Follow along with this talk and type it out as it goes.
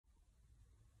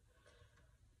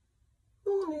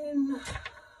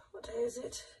What day is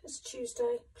it? It's Tuesday.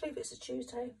 I believe it's a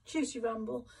Tuesday. Tuesday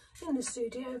ramble in the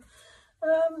studio.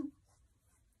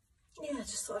 Yeah,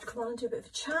 just thought I'd come on and do a bit of a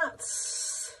chat.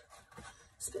 It's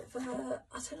a bit of a,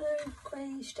 I don't know,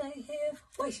 greyish day here.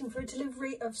 Waiting for a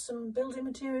delivery of some building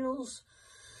materials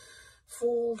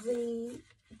for the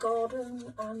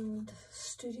garden and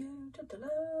studio.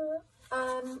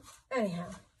 Anyhow,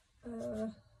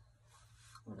 oh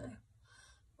no,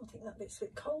 I think that bit's a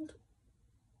bit cold.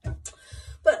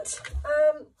 But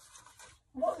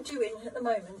what I'm doing at the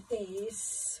moment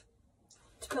is,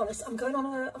 to be honest, I'm going on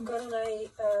a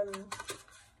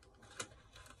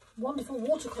wonderful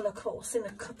watercolour course in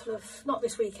a couple of, not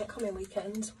this weekend, coming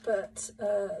weekend, but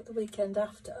the weekend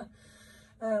after,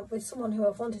 with someone who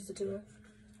I've wanted to do a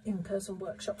in-person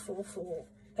workshop for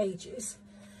ages.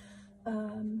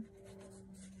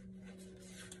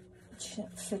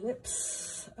 Jeanette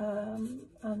Phillips,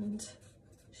 and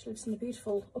she lives in the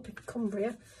beautiful up in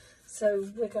Cumbria, so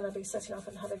we're going to be setting off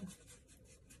and having,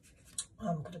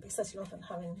 I'm going to be setting off and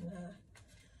having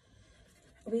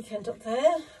a weekend up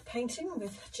there painting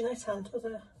with Jeanette and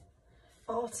other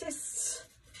artists.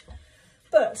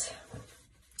 But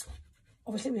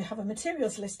obviously we have a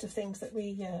materials list of things that we,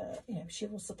 you know, she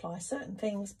will supply certain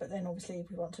things, but then obviously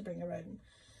we want to bring our own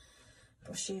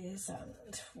brushes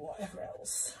and whatever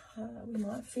else we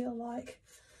might feel like,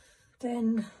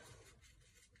 then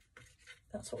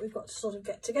that's what we've got to sort of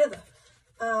get together.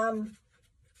 And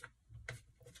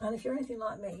if you're anything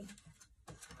like me,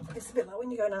 it's a bit like when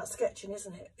you're going out sketching,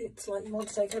 isn't it? It's like you want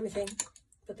to take everything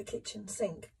but the kitchen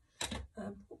sink.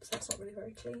 Oops, that's not really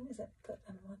very clean, is it? But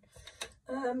never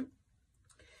mind.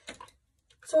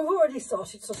 So I've already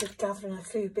started sort of gathering a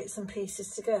few bits and pieces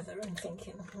together and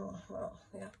thinking, oh, well,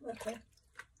 yeah, okay,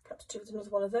 perhaps do another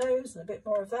one of those and a bit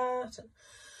more of that.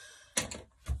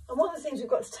 And one of the things we've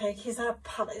got to take is our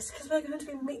palettes, because we're going to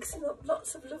be mixing up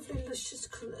lots of lovely, luscious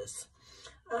colours.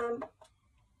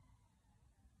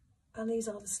 And these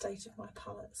are the state of my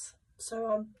palettes. So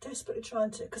I'm desperately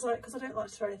trying to, because I don't like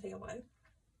to throw anything away,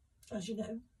 as you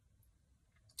know.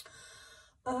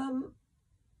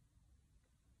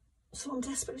 So I'm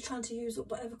desperately trying to use up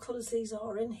whatever colours these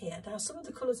are in here. Now, some of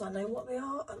the colours I know what they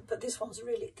are, but this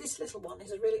little one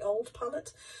is a really old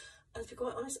palette. And to be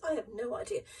quite honest, I have no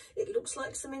idea. It looks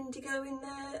like some indigo in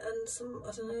there and some,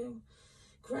 I don't know,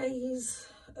 greys.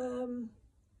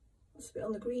 It's a bit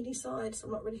on the greeny side, so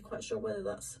I'm not really quite sure whether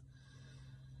that's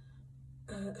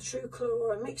a true colour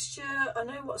or a mixture. I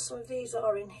know what some of these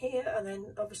are in here, and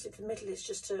then obviously the middle is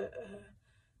just a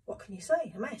what can you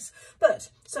say, a mess. But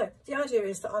so the idea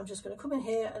is that I'm just going to come in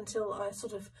here until I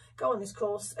sort of go on this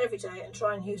course every day and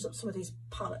try and use up some of these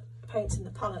paints in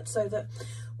the palette, so that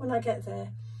when I get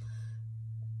there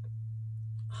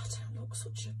I don't look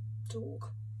such a dog,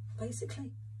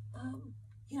 basically.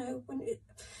 You know,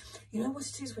 you know what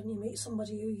it is when you meet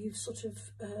somebody who you've sort of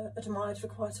admired for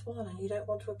quite a while, and you don't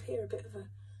want to appear a bit of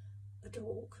a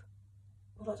dog.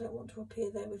 Well, I don't want to appear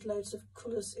there with loads of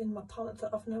colours in my palette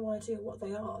that I've no idea what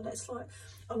they are. Let's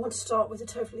I want to start with a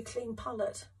totally clean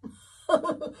palette.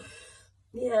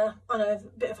 Yeah, I know, a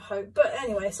bit of a hope. But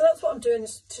anyway, so that's what I'm doing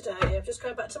today. I'm just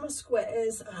going back to my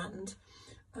squares and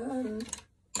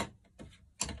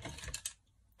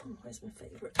where's my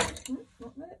favourite?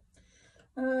 Not there.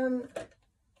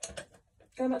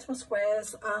 Going back to my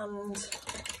squares and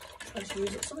trying to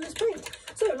use up some of this paint.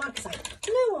 So, like I say,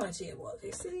 no idea what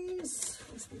this is.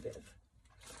 Let's be a bit of.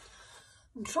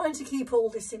 I'm trying to keep all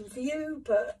this in view,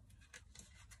 but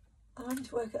I need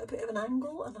to work at a bit of an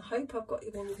angle, and I hope I've got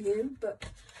you in view. But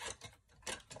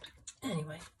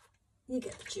anyway, you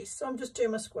get the gist. So I'm just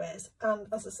doing my squares, and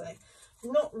as I say,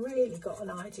 I've not really got an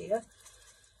idea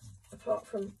apart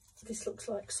from this looks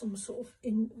like some sort of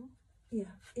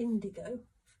indigo,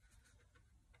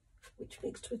 which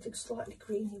mixed with the slightly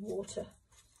greeny water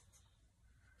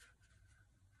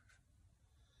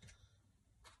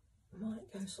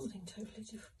might go something totally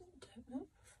different, don't know.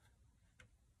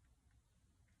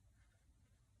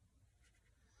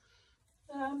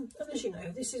 And as you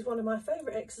know, this is one of my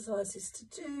favourite exercises to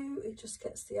do. It just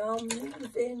gets the arm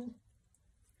moving.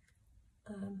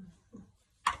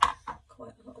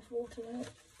 Quite a lot of water there.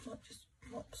 Might just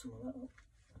mop some of that up.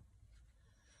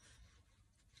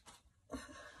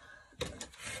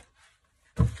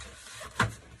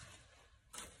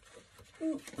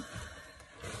 Ooh.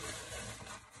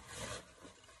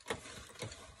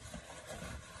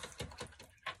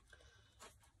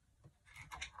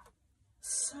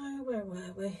 So where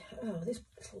were we? Oh, this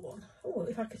little one. Oh,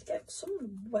 if I could get some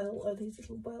these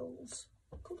little wells.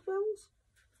 Called wells?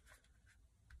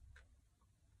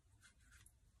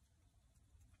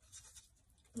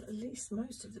 At least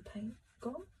most of the paint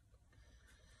gone.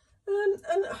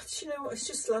 And you know what, it's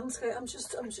just landscape. I'm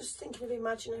just thinking of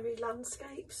imaginary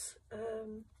landscapes.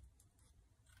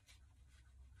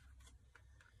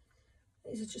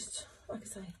 These are just, like I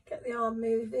say, get the arm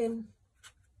moving.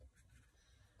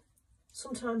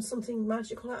 Sometimes something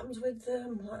magical happens with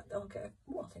them, like I'll get,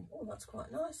 oh, I think, oh, that's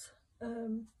quite nice.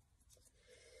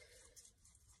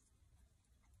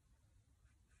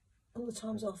 Other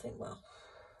times I'll think, well,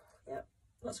 yeah,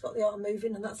 that's got the arm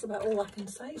moving, and that's about all I can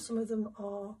say. Some of them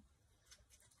are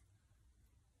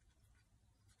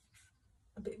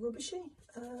a bit rubbishy.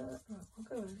 Right, I'll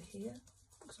go over here.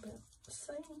 Looks about the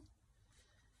same.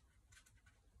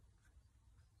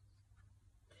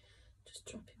 Just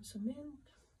dropping some in.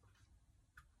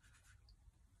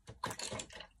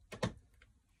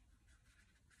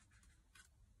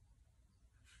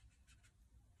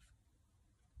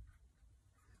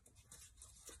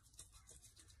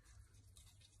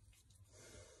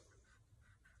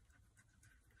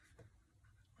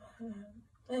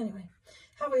 Anyway,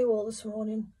 how are you all this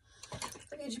morning?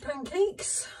 I made you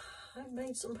pancakes. I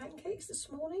made some pancakes this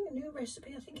morning, a new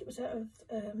recipe. I think it was out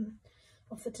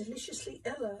of the Deliciously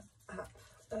Ella app.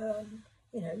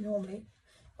 You know, normally,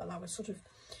 well, I was sort of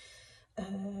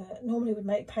normally would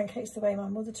make pancakes the way my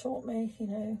mother taught me. You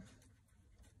know,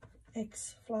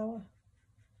 eggs, flour,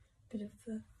 bit of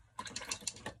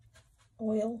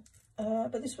oil.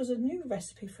 But this was a new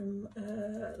recipe from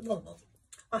well,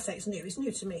 I say it's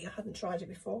new to me, I hadn't tried it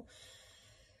before,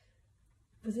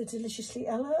 with the Deliciously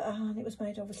Ella, and it was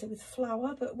made obviously with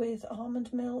flour, but with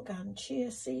almond milk and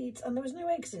chia seeds, and there was no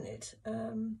eggs in it,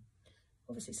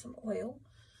 obviously some oil.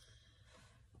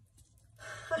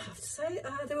 I have to say,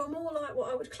 they were more like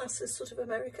what I would class as sort of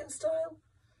American style,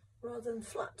 rather than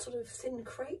flat sort of thin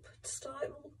crepe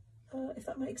style, if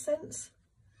that makes sense,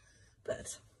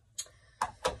 but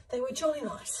they were jolly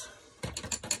nice.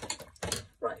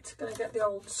 Right, going to get the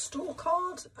old store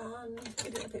card and get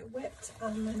it a bit wet,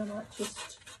 and then I might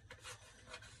just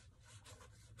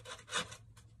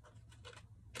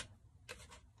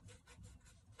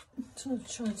sort of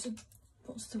try to,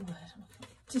 what's the word,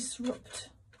 disrupt,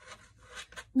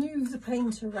 move the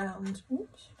paint around,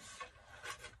 oops,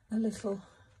 a little,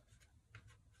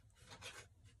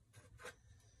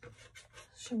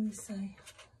 shall we say.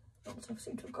 I don't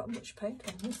seem to have got much paint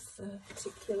on this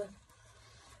particular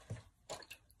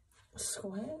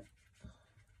square,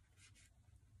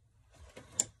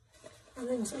 and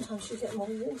then sometimes you get more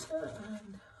water,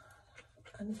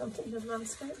 and if I'm thinking of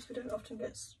landscapes, we don't often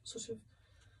get sort of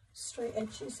straight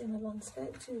edges in a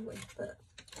landscape, do we? But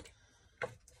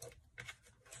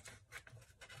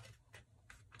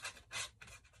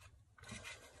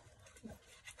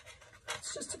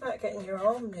it's just about getting your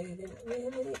arm moving,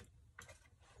 really,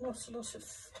 not a lot of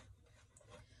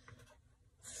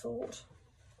thought.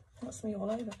 That's me all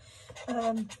over.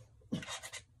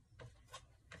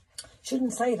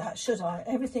 Shouldn't say that, should I?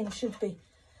 Everything should be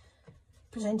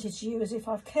presented to you as if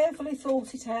I've carefully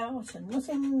thought it out, and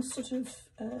nothing's sort of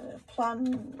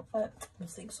planned.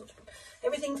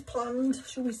 Everything's planned,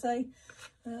 shall we say?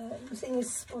 Everything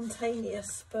is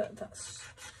spontaneous, but that's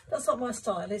not my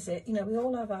style, is it? You know, we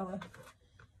all have our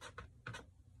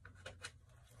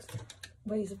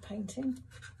ways of painting.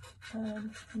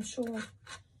 I'm sure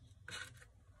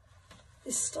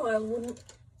this style wouldn't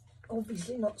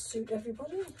obviously not suit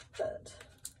everybody, but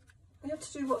we have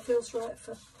to do what feels right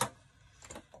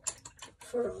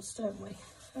for us, don't we?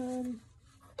 You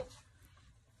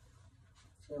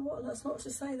know what, that's not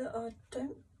to say that I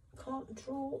can't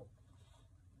draw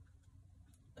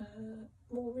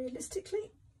more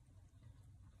realistically,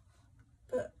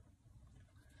 but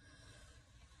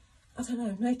I don't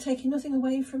know, no, taking nothing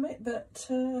away from it, but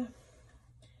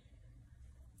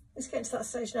it's getting to that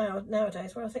stage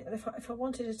nowadays where I think that if I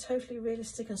wanted a totally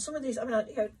realistic, and some of these, I mean,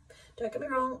 you know, don't get me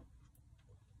wrong,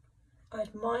 I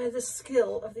admire the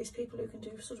skill of these people who can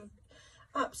do sort of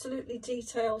absolutely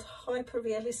detailed,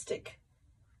 hyper-realistic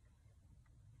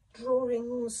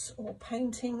drawings or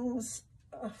paintings.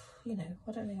 You know,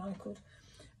 I don't think I could.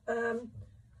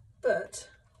 But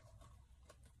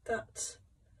that,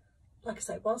 like I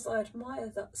say, whilst I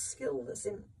admire that skill that's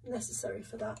necessary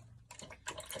for that,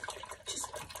 just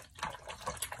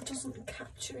doesn't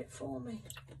capture it for me.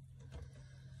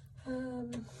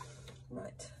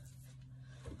 Right,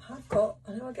 I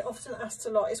know I get often asked a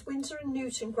lot, it's Winsor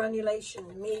Newton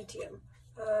Granulation medium.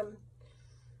 I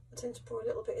tend to pour a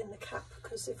little bit in the cap,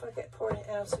 because if I get pouring it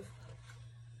out of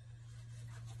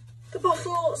the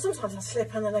bottle, sometimes I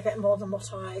slip and then I get more than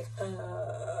what I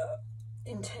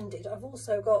intended. I've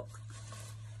also got,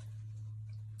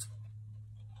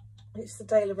 it's the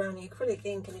Daler Rowney acrylic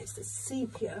ink, and it's the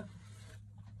sepia.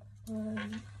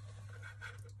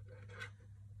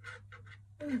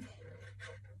 Okay.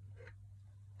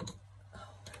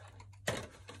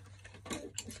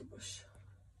 Little brush.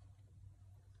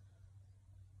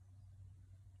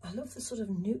 I love the sort of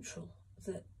neutral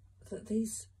that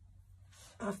these.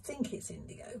 I think it's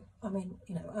indigo. I mean,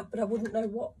 you know, but I wouldn't know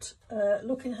what.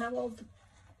 Looking how old the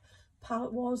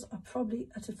palette was, I probably,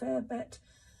 at a fair bet,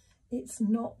 it's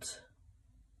not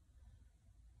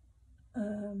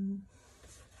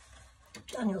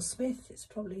Daniel Smith. It's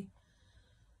probably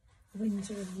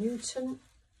Winsor Newton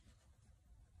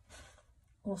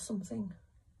or something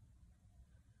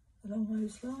along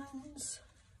those lines.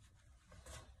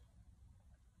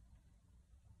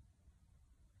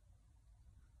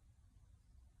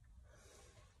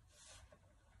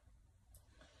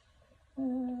 I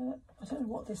don't know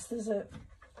what this, there's a,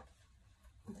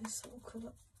 this sort of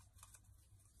colour,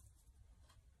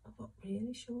 I'm not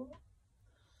really sure.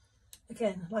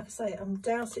 Again, like I say, I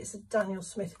doubt it's a Daniel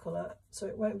Smith colour, so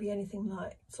it won't be anything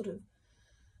like sort of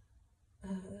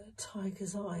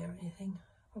Tiger's Eye or anything.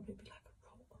 Probably be like a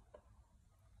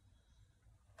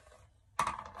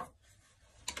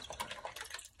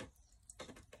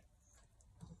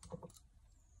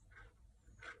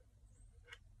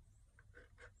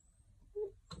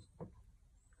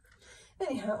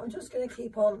anyhow, I'm just going to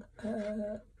keep on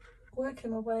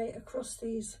working my way across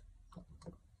these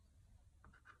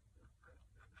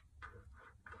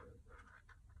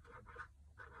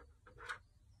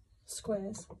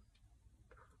squares.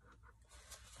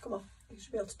 Come on, you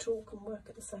should be able to talk and work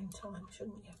at the same time,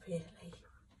 shouldn't you, really?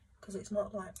 Because it's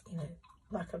not like, you know,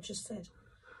 like I've just said,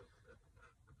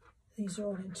 these are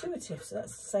all intuitive, so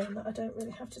that's saying that I don't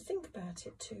really have to think about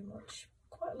it too much.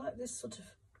 Quite like this sort of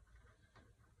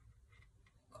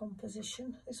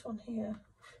composition, this one here,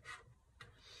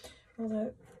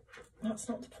 although that's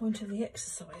not the point of the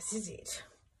exercise, is it?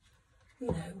 You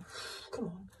know, come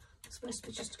on, I'm supposed to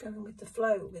be just going with the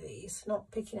flow with these, not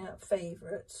picking out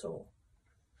favourites, or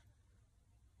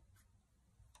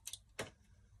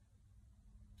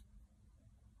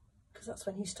because that's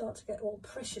when you start to get all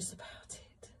precious about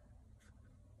it.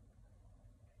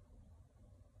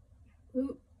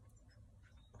 Ooh,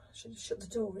 I should have shut the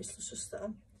door. It's just that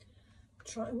I'm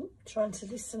trying to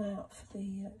listen out for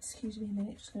the, excuse me a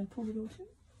minute, just going to pull the door to.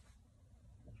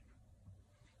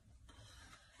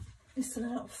 Listen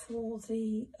out for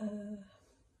the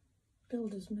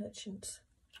builder's merchant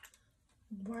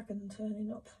wagon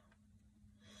turning up.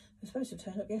 They're supposed to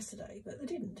turn up yesterday, but they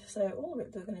didn't, so all of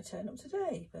it they're going to turn up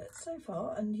today, but so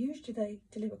far, and usually they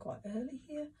deliver quite early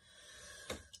here,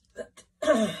 but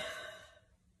we'll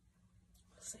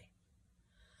see.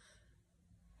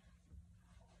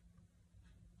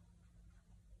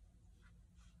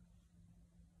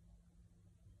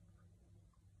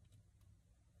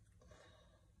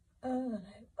 I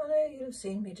know you'll have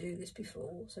seen me do this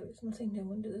before, so it's nothing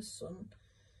new under the sun.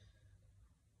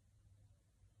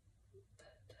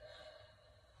 But,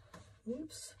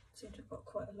 oops, seem to have got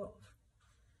quite a lot of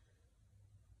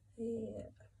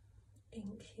the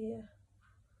ink here.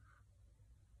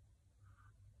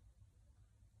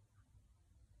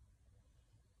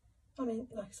 I mean,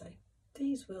 like I say,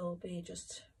 these will be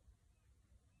just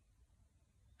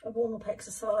a warm-up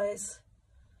exercise.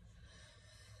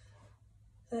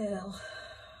 They'll,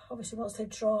 obviously once they've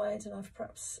dried and I've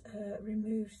perhaps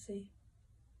removed the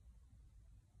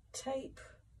tape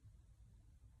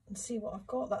and see what I've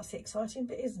got, that's the exciting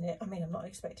bit, isn't it? I mean, I'm not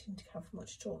expecting to have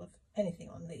much at all of anything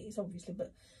on these, obviously,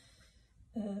 but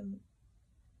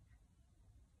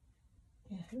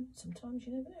yeah, sometimes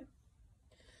you never know.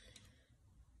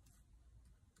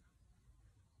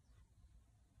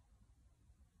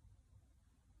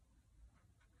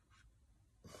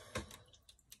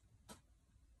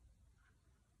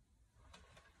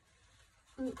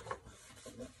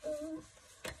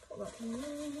 Put that in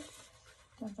there,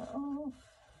 drag that off,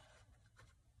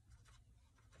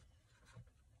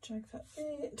 drag that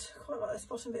bit. Quite like this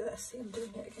bottom bit. Let's see, I'm doing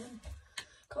it again.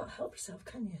 Can't help yourself,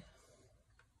 can you?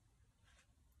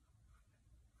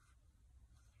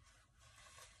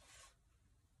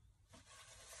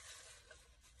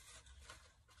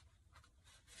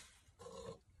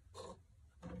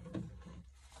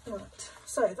 Right,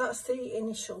 so that's the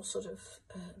initial sort of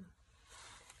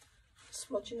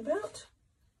splodging about.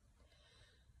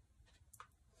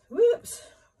 Whoops,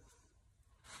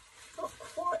 not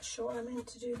quite sure I meant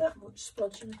to do that much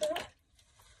splodging about,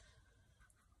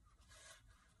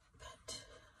 but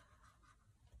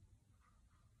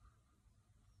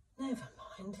never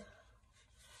mind.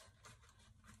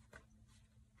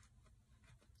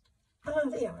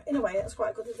 There you are. In a way, it's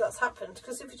quite good that that's happened,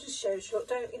 because if it just shows you, look,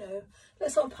 don't, you know,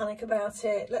 let's not panic about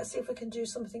it, let's see if we can do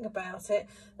something about it.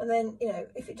 And then, you know,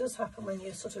 if it does happen when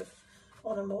you're sort of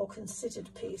on a more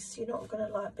considered piece, you're not going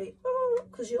to like be, oh,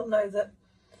 because you'll know that,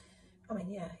 I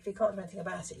mean, yeah, if you can't do anything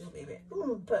about it, you'll be a bit,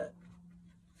 but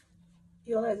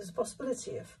you'll know there's a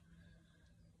possibility of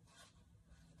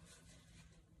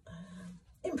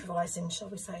improvising, shall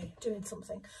we say, doing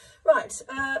something. Right,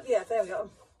 yeah, there we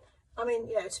go. I mean,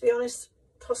 you know, to be honest,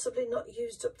 possibly not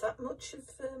used up that much of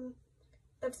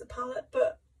the palette,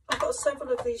 but I've got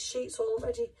several of these sheets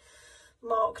already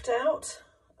marked out.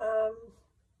 I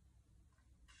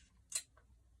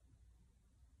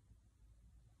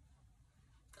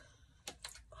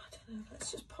don't know,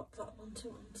 let's just pop that one to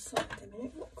one side a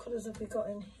minute. What colours have we got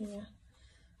in here?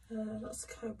 That's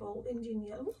cobalt, Indian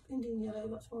yellow,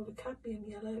 that's more of a cadmium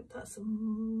yellow, that's a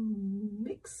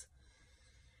mix.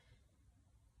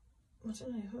 I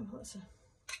don't know, that's a,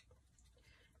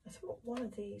 I thought one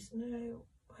of these, no,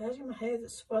 I had in my hair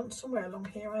that's one somewhere along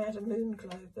here, I had a moon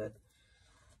glow, but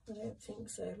I don't think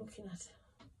so, looking at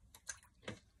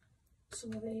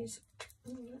some of these, I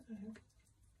don't know.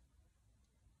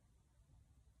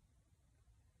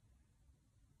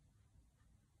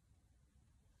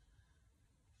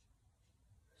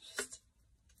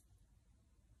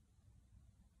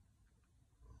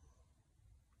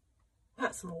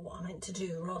 That's more what I meant to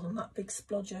do rather than that big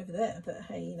splodge over there, but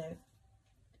hey, you know.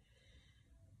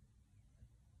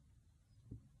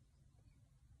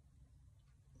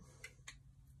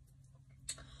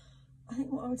 I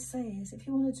think what I would say is, if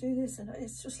you want to do this, and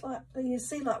it's just like, you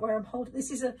see like where I'm holding, this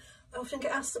is a, I often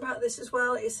get asked about this as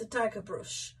well, it's a Dagger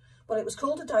brush. Well, it was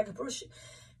called a Dagger brush,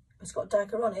 it's got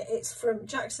Dagger on it, it's from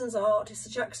Jackson's Art, it's a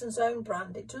Jackson's own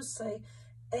brand, it does say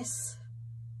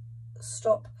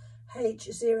S-Stop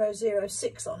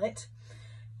H006 on it,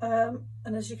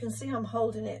 and as you can see, I'm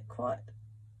holding it quite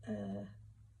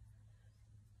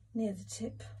near the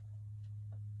tip,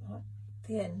 like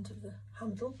the end of the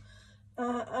handle,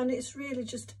 and it's really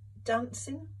just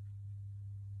dancing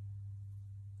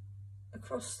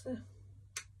across the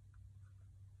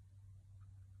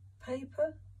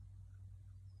paper.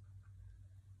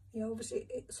 You know, obviously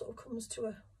it sort of comes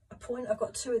to a point. I've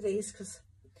got two of these because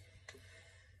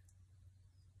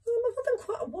I've had them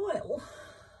quite a while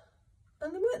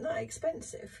and they weren't that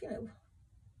expensive, you know.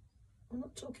 I'm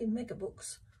not talking mega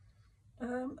bucks.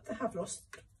 They have lost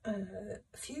a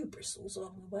few bristles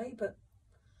along the way, but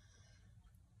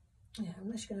yeah,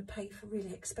 unless you're going to pay for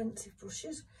really expensive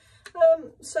brushes.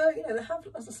 So, you know, they have,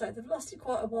 as I say, they've lasted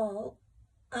quite a while,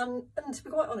 and to be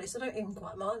quite honest, I don't even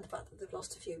quite mind the fact that they've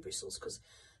lost a few bristles, because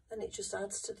then it just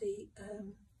adds to the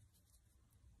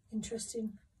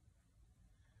interesting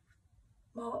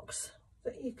marks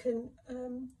that you can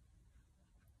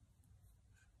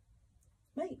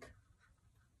make.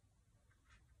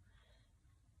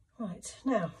 Right,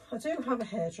 now I do have a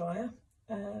hairdryer,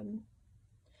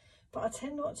 but I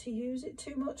tend not to use it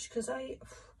too much because I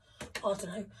don't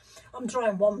know, I'm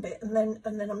drying one bit and then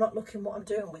I'm not looking what I'm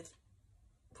doing with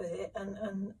it, and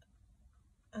then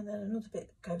another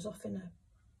bit goes off in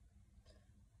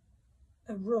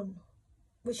a run,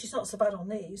 which is not so bad on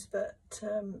these, but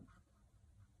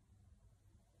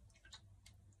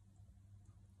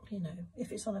you know,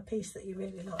 if it's on a piece that you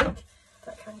really like,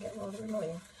 that can get rather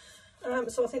annoying.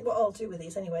 So I think what I'll do with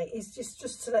these anyway is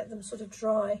just to let them sort of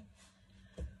dry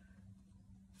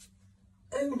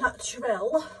au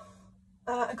naturel,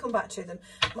 and come back to them.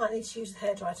 Might need to use the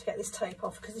hairdryer to get this tape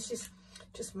off, because this is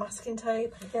just masking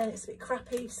tape, and again it's a bit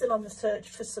crappy. Still on the search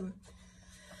for some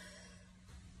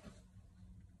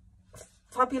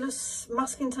fabulous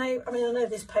masking tape. I mean, I know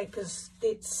this paper's,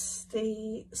 it's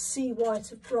the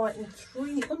Seawhite of Brighton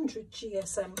 300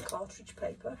 GSM cartridge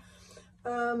paper,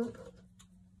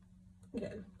 you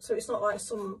know, so it's not like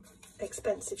some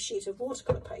expensive sheet of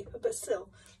watercolour paper, but still,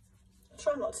 I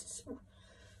try not to,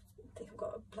 I think I've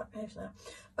got a black nose now,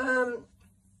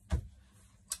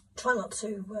 try not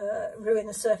to ruin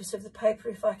the surface of the paper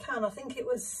if I can. I think it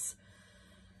was,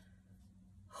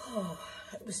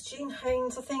 it was Jean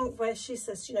Haynes, I think, where she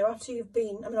says, you know, after you've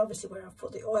been, I mean, obviously where I've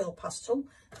put the oil pastel,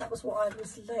 that was what I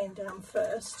was laying down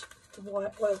first, the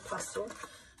white oil pastel.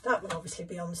 That will obviously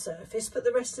be on the surface, but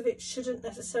the rest of it shouldn't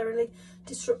necessarily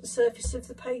disrupt the surface of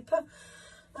the paper.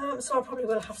 So I probably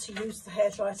will have to use the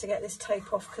hairdryer to get this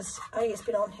tape off, because A, it's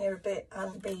been on here a bit,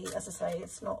 and B, as I say,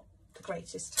 it's not the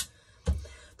greatest.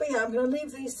 But yeah, I'm going to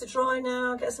leave these to dry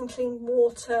now, get some clean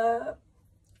water,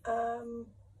 and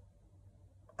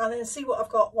then see what I've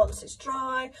got once it's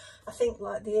dry. I think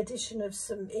like the addition of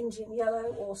some Indian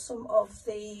yellow or some of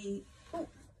the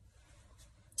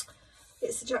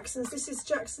It's the Jackson's. This is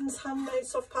Jackson's handmade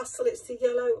soft pastel. It's the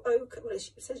yellow ochre. Well,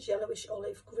 it says yellowish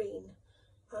olive green,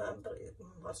 but I don't know.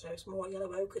 It's more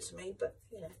yellow ochre to me. But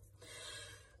you know,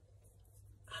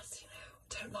 as you know,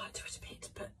 don't like to it a bit.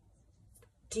 But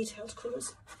detailed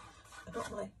colours are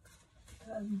not my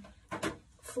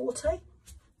forte.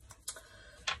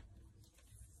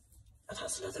 And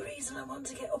that's another reason I want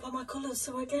to get up on my colours.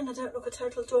 So again, I don't look a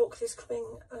total dork this coming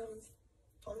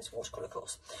on this watercolour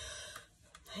course.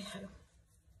 Hey ho.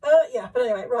 Yeah, but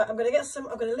anyway, right, I'm going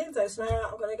to leave those now.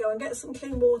 I'm going to go and get some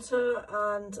clean water,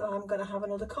 and I'm going to have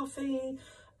another coffee.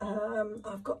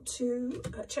 I've got to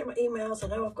check my emails. I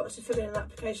know I've got to fill in an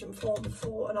application form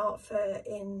for an art fair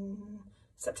in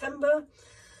September.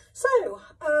 So,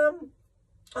 I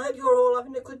hope you're all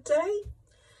having a good day.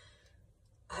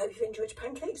 I hope you've enjoyed your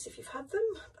pancakes if you've had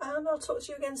them, and I'll talk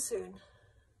to you again soon.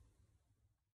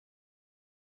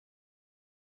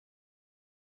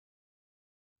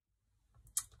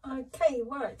 Okay,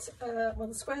 right, well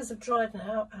the squares have dried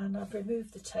now and I've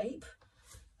removed the tape.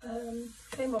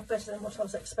 Came off better than what I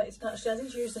was expecting. Actually, I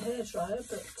did use the hairdryer,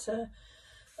 but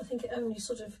I think it only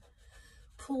sort of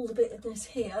pulled a bit of this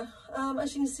here.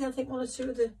 As you can see, I think one or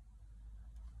two of the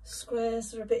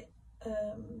squares are a bit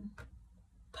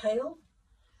pale,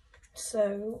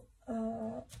 so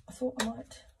I thought I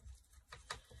might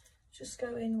just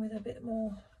go in with a bit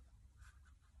more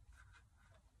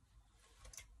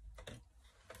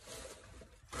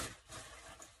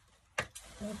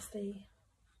of the,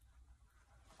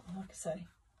 like I say,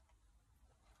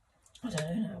 I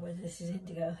don't know now whether this is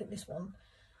indigo. I think this one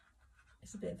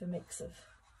is a bit of a mix of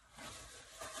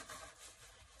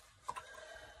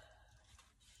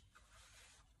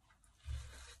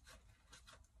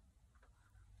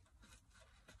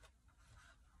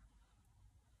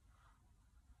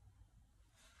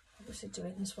obviously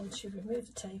doing this once you remove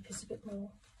the tape is a bit more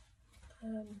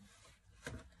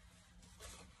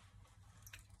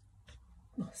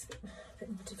it's a bit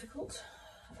more difficult.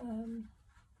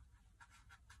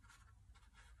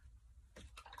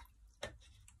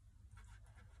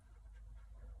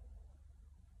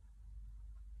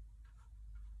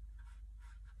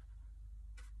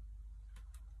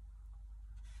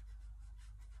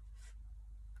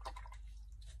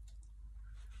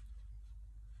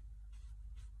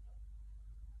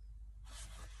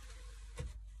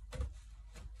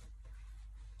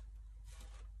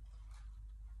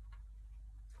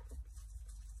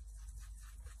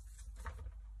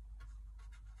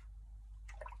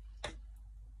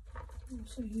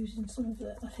 Also using some of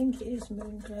the, I think it is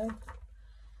Moon Glow.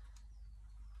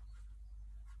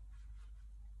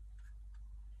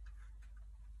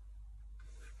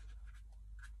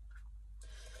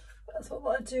 But I thought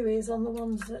what I'd do is on the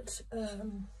ones that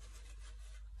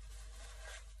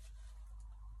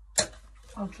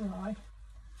are dry,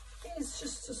 is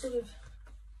just to sort of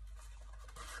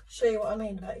show you what I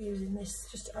mean about using this,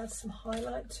 just to add some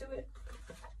highlight to it.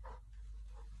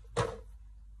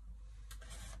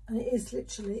 And it is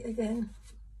literally, again,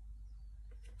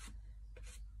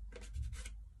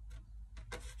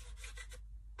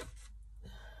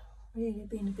 really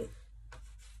being a bit,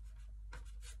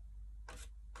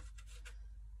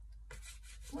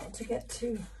 not to get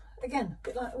too, again, a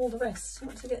bit like all the rest,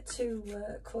 not to get too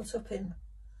caught up in,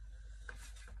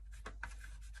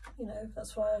 you know,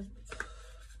 that's why I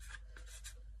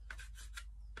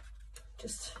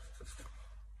just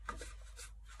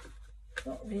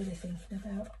not really thinking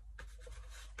about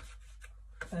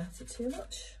it too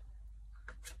much.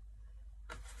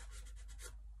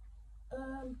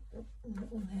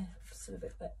 There, still a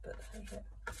bit wet, but okay.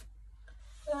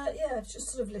 Yeah, it just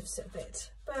sort of lifts it a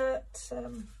bit, but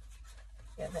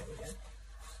yeah, there we go.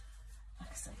 Like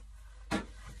I say.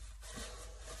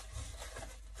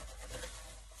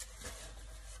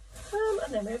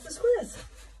 And then we have the squares.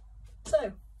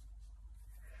 So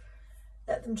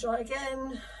let them dry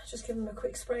again, just give them a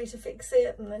quick spray to fix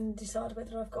it, and then decide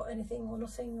whether I've got anything or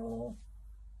nothing, or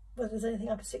whether there's anything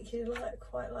I particularly like.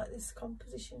 Quite like this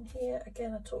composition here.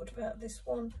 Again, I talked about this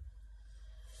one.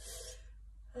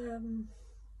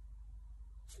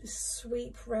 This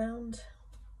sweep round.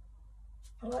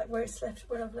 I like where it's left,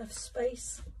 where I've left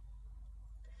space.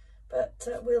 But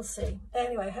we'll see.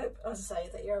 Anyway, I hope, as I say,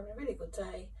 that you're having a really good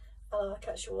day, and I'll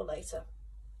catch you all later.